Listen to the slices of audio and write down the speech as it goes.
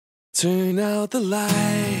Turn out the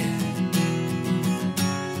light,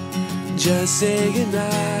 just say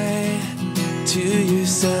goodnight to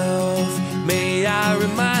yourself. May I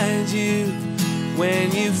remind you,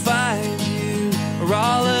 when you find you are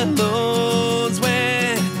all alone,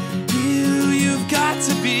 when you've got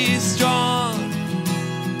to be strong.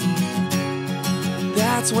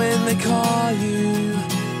 That's when they call you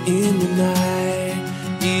in the night.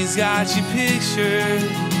 He's got you pictured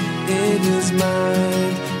in his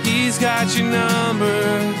mind. He's got your number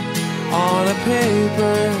on a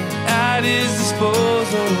paper at his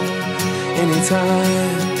disposal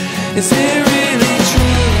anytime. Is it really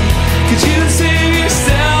true? Could you save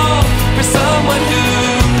yourself for someone who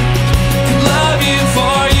could love you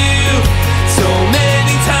for you? So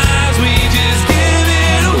many times we just give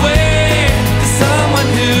it away to someone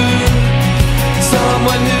who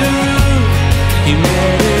you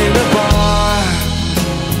met in a bar,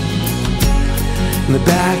 in the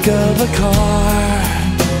back of a car,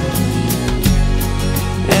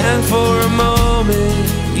 and for a moment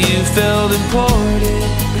you felt important,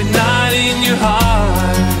 but not in your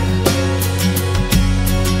heart.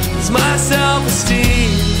 'Cause my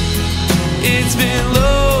self-esteem, it's been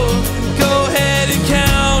low. Go ahead and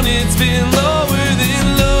count, it's been lower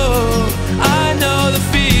than low. I know the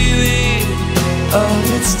feeling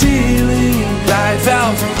of it stealing life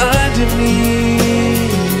out from under me.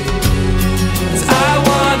 I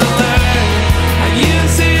wanna learn how you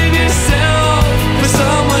save yourself for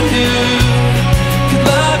someone who could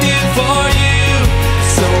love you for you.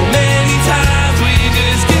 So many times we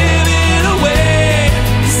just give it away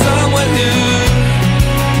to someone who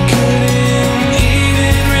couldn't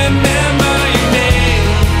even remember your name.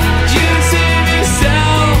 You save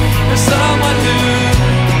yourself for someone who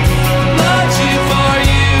loves you for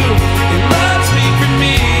you and loves me for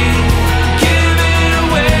me. Give it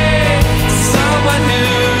away to someone who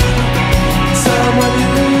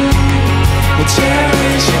will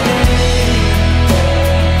cherish your name.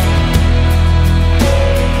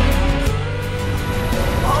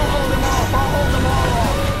 I'll hold them off, I'll hold them all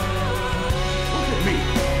off. Look at me.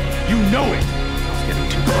 You know it. I was getting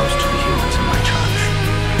too close to the humans in my charge.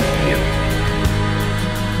 You.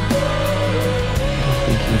 I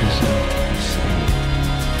think you deserve to be saved.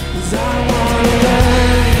 'Cause I wanna